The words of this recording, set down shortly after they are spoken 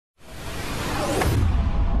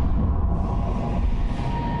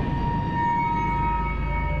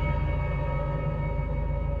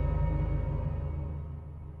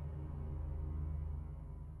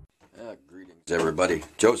Everybody,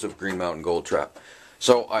 Joseph, Green Mountain Gold Trap.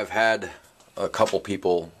 So I've had a couple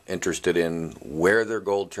people interested in where their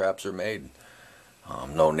gold traps are made.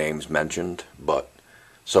 No names mentioned, but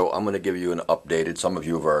so I'm going to give you an updated. Some of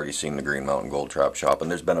you have already seen the Green Mountain Gold Trap shop, and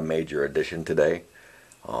there's been a major addition today.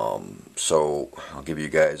 So I'll give you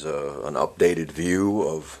guys an updated view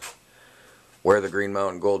of where the Green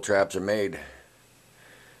Mountain Gold Traps are made.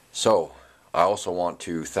 So I also want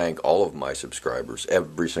to thank all of my subscribers,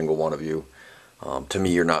 every single one of you. To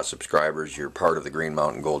me, you're not subscribers, you're part of the Green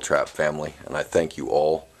Mountain Gold Trap family, and I thank you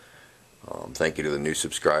all. Thank you to the new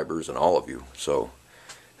subscribers and all of you.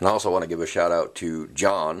 And I also want to give a shout out to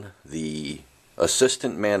John, the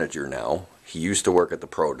assistant manager now. He used to work at the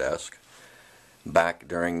Pro Desk back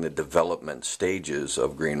during the development stages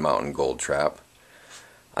of Green Mountain Gold Trap.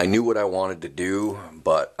 I knew what I wanted to do,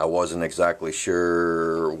 but I wasn't exactly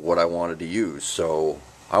sure what I wanted to use. So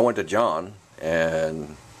I went to John,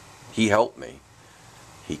 and he helped me.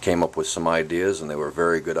 He came up with some ideas, and they were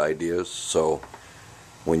very good ideas. So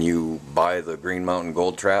when you buy the Green Mountain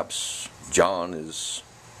Gold Traps, John is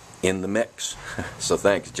in the mix. So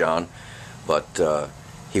thanks, John. But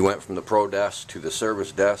he went from the Pro Desk to the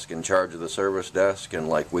service desk, in charge of the service desk, and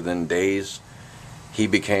like within days, he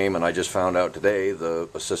became, and I just found out today, the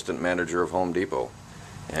assistant manager of Home Depot.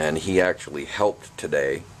 And he actually helped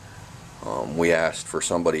today. We asked for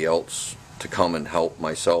somebody else to come and help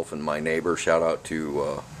myself and my neighbor. Shout out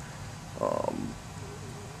to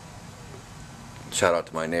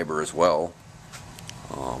my neighbor as well,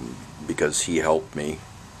 because he helped me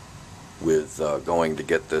with going to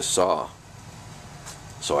get this saw.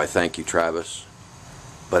 So I thank you, Travis.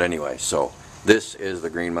 But anyway, so this is the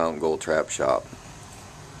Green Mountain Gold Trap shop.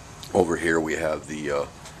 Over here we have the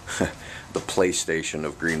the PlayStation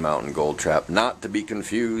of Green Mountain Gold Trap, not to be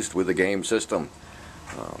confused with the game system.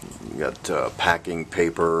 You got packing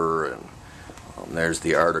paper, and there's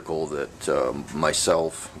the article that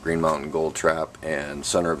myself, Green Mountain Gold Trap, and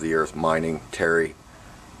Center of the Earth Mining, Terry,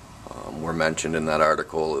 were mentioned in that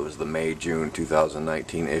article. It was the May-June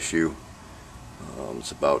 2019 issue.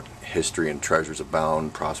 It's about history and treasures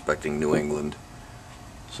abound, prospecting New England.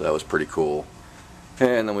 So that was pretty cool.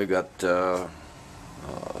 And then we've got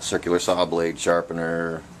circular saw blade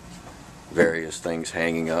sharpener, various things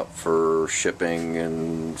hanging up for shipping,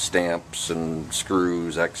 and stamps and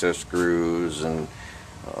screws, excess screws, and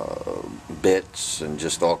bits, and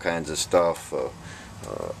just all kinds of stuff.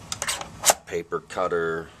 Paper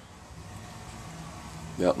cutter.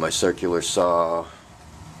 Got my circular saw.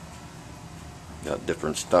 Got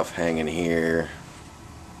different stuff hanging here.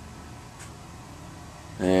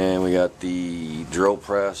 And we got the drill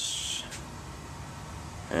press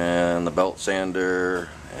and the belt sander,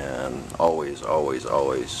 and always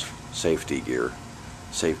safety gear.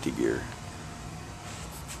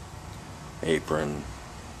 Apron,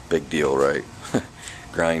 big deal, right?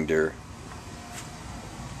 Grinder,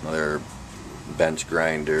 another bench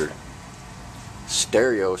grinder.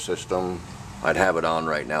 Stereo system. I'd have it on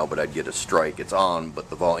right now, but I'd get a strike. It's on,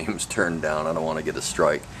 but the volume's turned down. I don't want to get a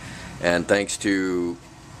strike. And thanks to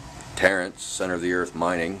Terrence, Center of the Earth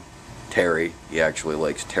Mining, Terry, he actually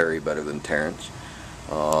likes Terry better than Terrence.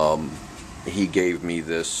 He gave me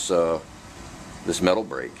this this metal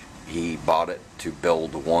brake. He bought it to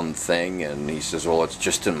build one thing, and he says, well, it's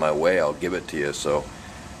just in my way, I'll give it to you. So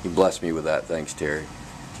he blessed me with that. Thanks, Terry.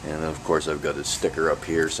 And of course I've got his sticker up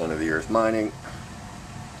here, Center of the Earth Mining.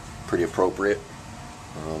 Pretty appropriate.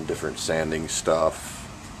 Different sanding stuff.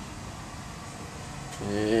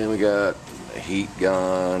 And we got a heat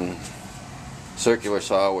gun, circular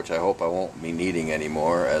saw, which I hope I won't be needing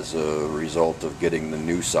anymore as a result of getting the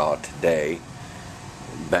new saw today.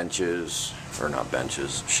 Benches, or not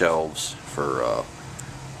benches, shelves for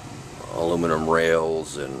aluminum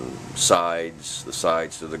rails and sides, the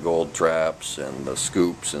sides to the gold traps, and the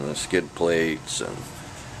scoops and the skid plates, and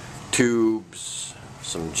tubes,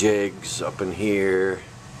 some jigs up in here.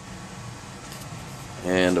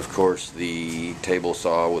 And of course the table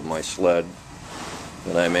saw with my sled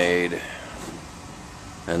that I made.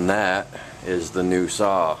 And that is the new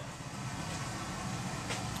saw.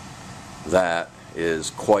 That is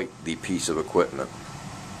quite the piece of equipment.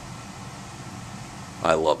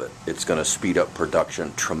 I love it. It's going to speed up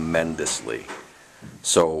production tremendously.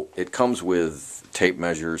 So it comes with tape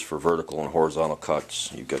measures for vertical and horizontal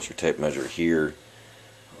cuts. You've got your tape measure here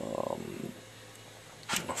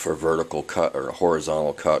for vertical cut or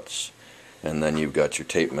horizontal cuts, and then you've got your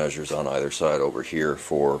tape measures on either side over here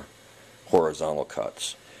for horizontal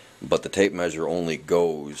cuts. But the tape measure only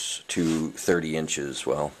goes to 30 inches,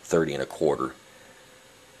 well, 30 1/4.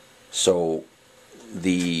 So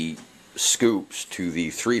the scoops to the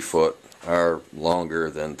 3-foot are longer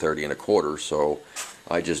than 30 1/4, so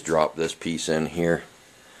I just drop this piece in here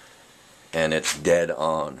and it's dead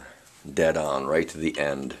on right to the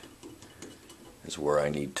end is where I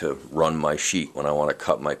need to run my sheet when I want to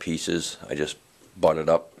cut my pieces. I just butt it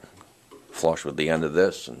up flush with the end of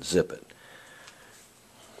this and zip it.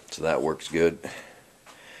 So that works good.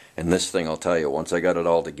 And this thing, I'll tell you, once I got it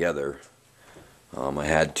all together, I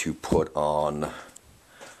had to put on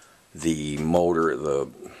the motor,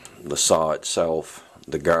 the saw itself,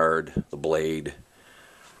 the guard, the blade,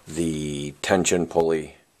 the tension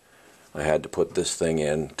pulley. I had to put this thing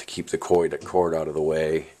in to keep the cord out of the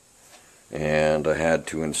way, and I had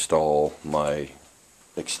to install my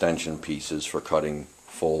extension pieces for cutting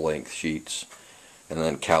full-length sheets, and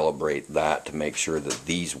then calibrate that to make sure that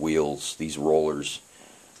these wheels, these rollers,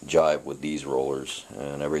 jive with these rollers,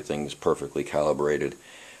 and everything's perfectly calibrated.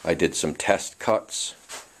 I did some test cuts.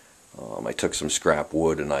 I took some scrap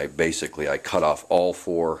wood and I cut off all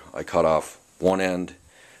four. I cut off one end,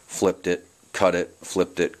 flipped it, cut it,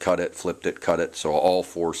 flipped it, cut it, flipped it, cut it, so all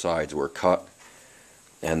four sides were cut.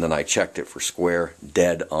 And then I checked it for square,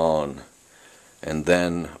 dead on. And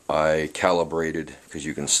then I calibrated, because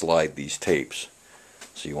you can slide these tapes.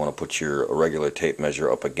 So you want to put your regular tape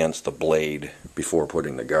measure up against the blade before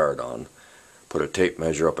putting the guard on. Put a tape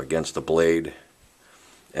measure up against the blade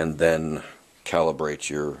and then calibrate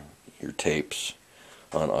your tapes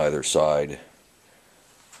on either side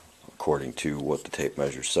according to what the tape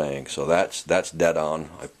measure is saying. So that's dead on.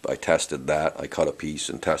 I tested that. I cut a piece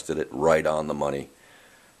and tested it right on the money.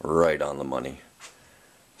 Right on the money.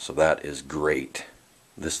 So that is great.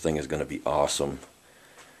 This thing is going to be awesome.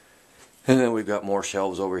 And then we've got more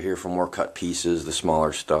shelves over here for more cut pieces, the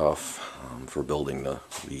smaller stuff, for building the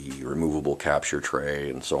removable capture tray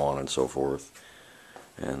and so on and so forth.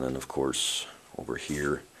 And then of course over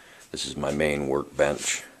here, this is my main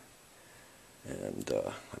workbench. And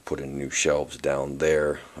I put in new shelves down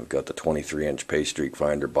there. I've got the 23-inch pay streak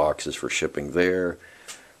finder boxes for shipping there.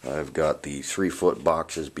 I've got the 3-foot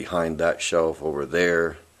boxes behind that shelf over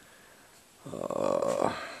there.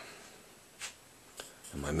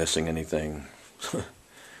 Am I missing anything?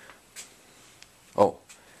 Oh,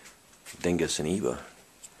 Dingus and Eva.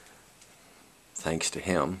 Thanks to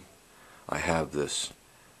him, I have this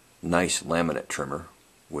nice laminate trimmer,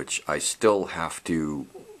 which I still have to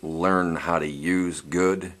learn how to use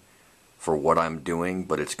good for what I'm doing,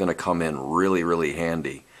 but it's going to come in really, really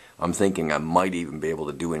handy. I'm thinking I might even be able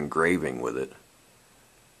to do engraving with it.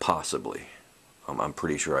 Possibly. I'm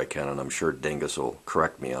pretty sure I can, and I'm sure Dingus will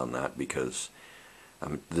correct me on that, because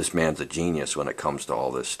this man's a genius when it comes to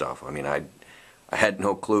all this stuff. I mean, I had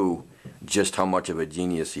no clue just how much of a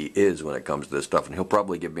genius he is when it comes to this stuff, and he'll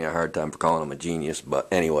probably give me a hard time for calling him a genius, but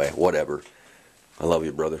anyway, whatever. I love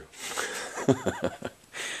you, brother.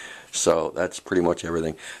 So that's pretty much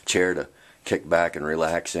everything. Chair to kick back and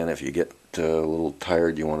relax in if you get a little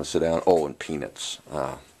tired, you want to sit down. Oh, and peanuts.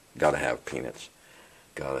 Gotta have peanuts.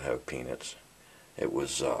 Gotta have peanuts. It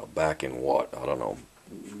was back in what? I don't know.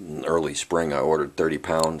 Early spring I ordered 30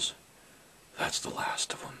 pounds. That's the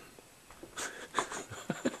last of them.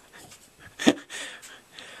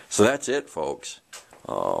 So that's it, folks.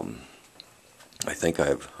 I think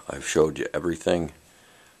I've showed you everything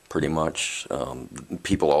pretty much.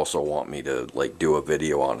 People also want me to do a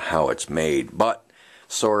video on how it's made, but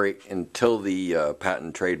sorry, until the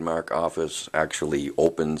Patent Trademark Office actually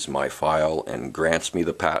opens my file and grants me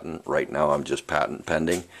the patent, right now I'm just patent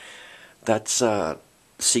pending. That's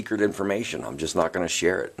secret information. I'm just not going to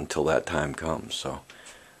share it until that time comes. So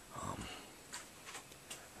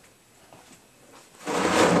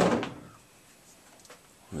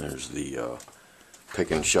there's the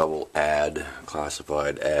pick and shovel ad,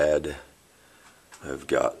 classified ad. I've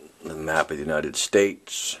got the map of the United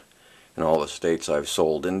States and all the states I've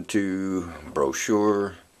sold into,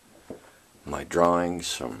 brochure, my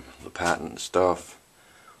drawings from the patent stuff,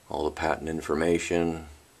 all the patent information,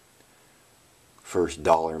 first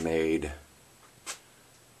dollar made,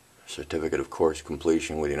 certificate of course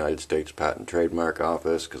completion with the United States Patent Trademark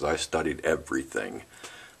Office, because I studied everything.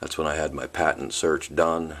 That's when I had my patent search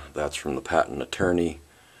done. That's from the patent attorney.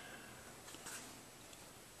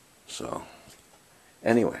 So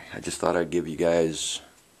anyway, I just thought I'd give you guys,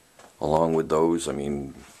 along with those, I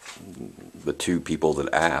mean, the two people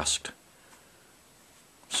that asked,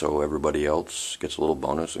 so everybody else gets a little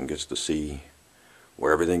bonus and gets to see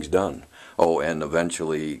where everything's done. Oh, and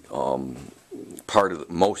eventually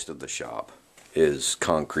most of the shop is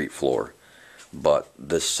concrete floor, but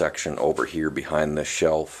this section over here behind this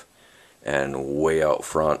shelf and way out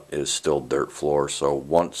front is still dirt floor. So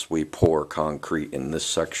once we pour concrete in this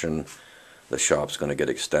section, the shop's going to get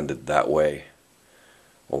extended that way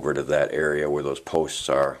over to that area where those posts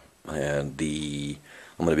are. And I'm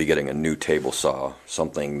going to be getting a new table saw,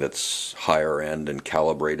 something that's higher end and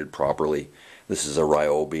calibrated properly. This is a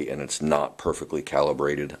Ryobi and it's not perfectly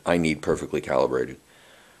calibrated. I need perfectly calibrated.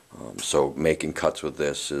 So making cuts with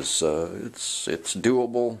this is it's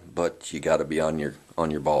doable, but you got to be on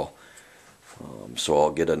your ball. So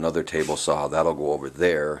I'll get another table saw that'll go over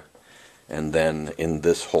there, and then in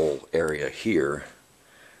this whole area here,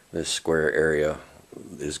 this square area,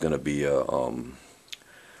 is going to be a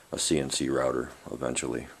CNC router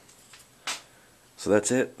eventually. So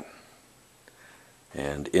that's it.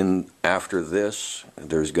 And after this,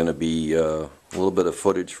 there's going to be a little bit of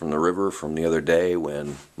footage from the river from the other day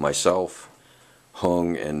when myself,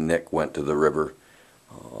 Hung, and Nick went to the river.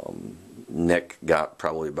 Nick got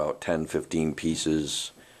probably about 10-15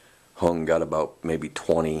 pieces. Hung got about maybe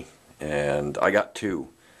 20, and I got 2.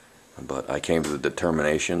 But I came to the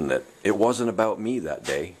determination that it wasn't about me that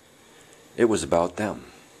day. It was about them.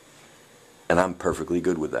 And I'm perfectly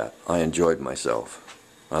good with that. I enjoyed myself.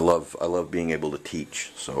 I love being able to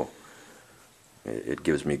teach, so it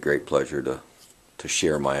gives me great pleasure to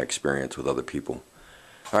share my experience with other people.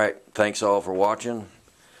 Alright, thanks all for watching.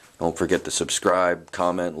 Don't forget to subscribe,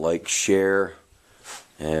 comment, like, share,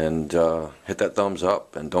 and hit that thumbs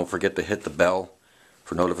up. And don't forget to hit the bell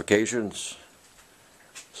for notifications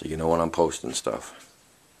so you know when I'm posting stuff.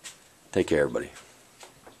 Take care, everybody.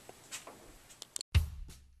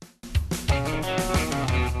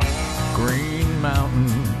 Green Mountain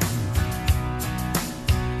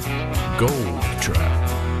Gold Trap.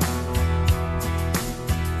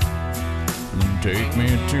 Take me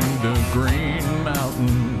to the Green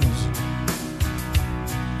Mountains,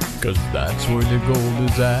 'cause that's where the gold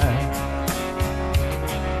is at.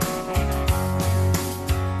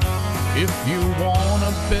 If you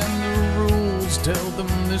wanna bend the rules, tell them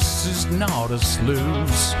this is not a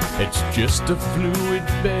sluice. It's just a fluid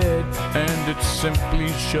bed, and it's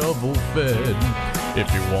simply shovel fed.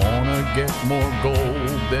 If you wanna get more gold,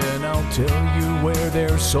 then I'll tell you where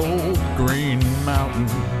they're sold. Green Mountain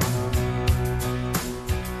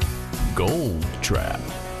Gold Trap.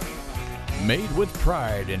 Made with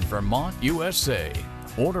pride in Vermont, USA.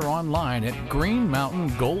 Order online at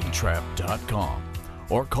greenmountaingoldtrap.com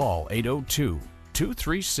or call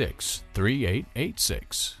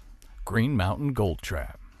 802-236-3886. Green Mountain Gold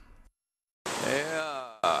Trap.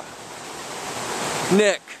 Yeah.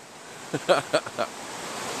 Nick.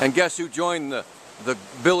 And guess who joined the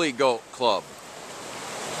Billy Goat Club?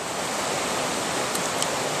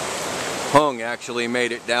 Hung actually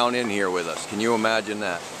made it down in here with us. Can you imagine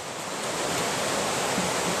that?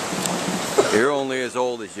 You're only as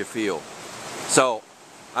old as you feel. So,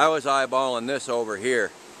 I was eyeballing this over here,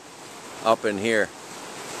 up in here,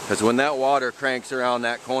 because when that water cranks around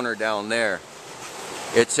that corner down there,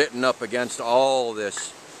 it's hitting up against all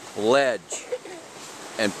this ledge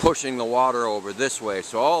and pushing the water over this way.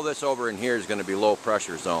 So all this over in here is going to be low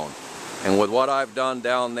pressure zone. And with what I've done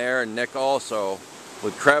down there, and Nick also,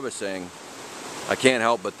 with crevicing, I can't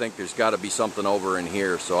help but think there's got to be something over in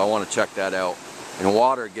here, so I want to check that out. And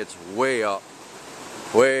water gets way up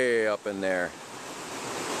in there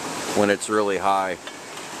when it's really high.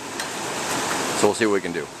 So we'll see what we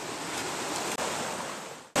can do.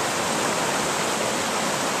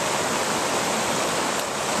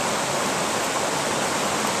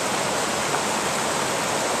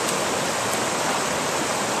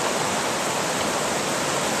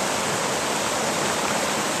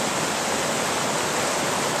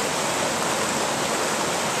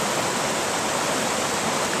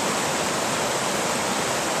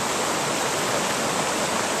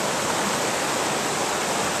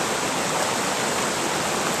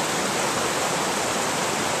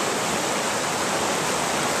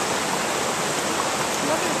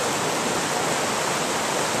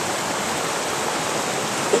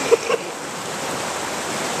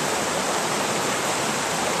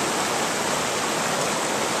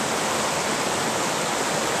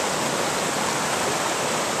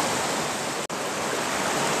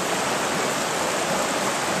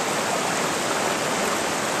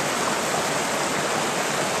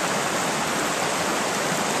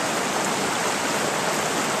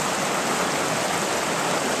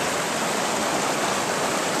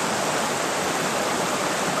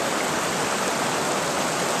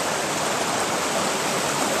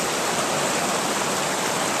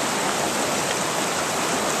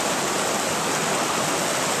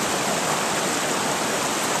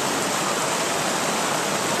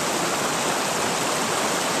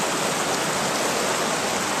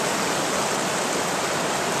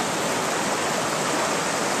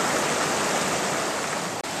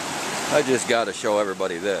 I just got to show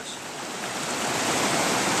everybody this.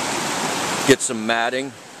 Get some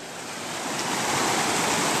matting,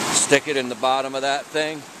 stick it in the bottom of that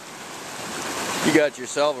thing. You got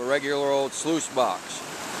yourself a regular old sluice box.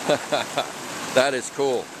 That is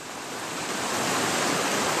cool.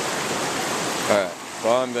 Alright,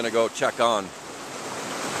 so I'm going to go check on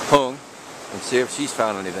Hung and see if she's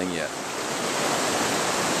found anything yet.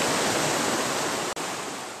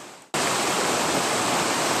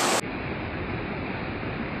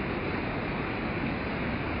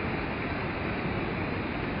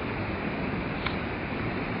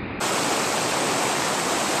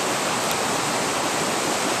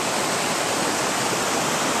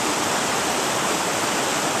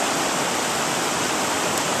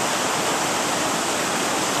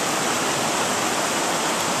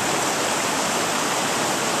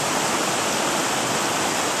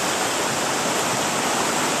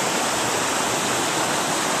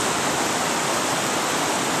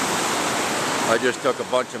 I just took a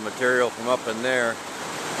bunch of material from up in there.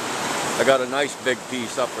 I got a nice big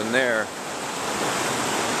piece up in there.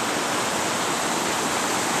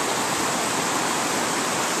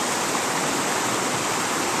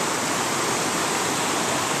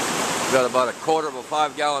 Got about a quarter of a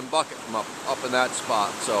 5-gallon bucket from up in that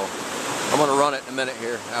spot, so I'm gonna run it in a minute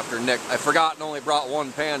here after Nick. I forgot and only brought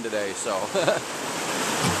one pan today, so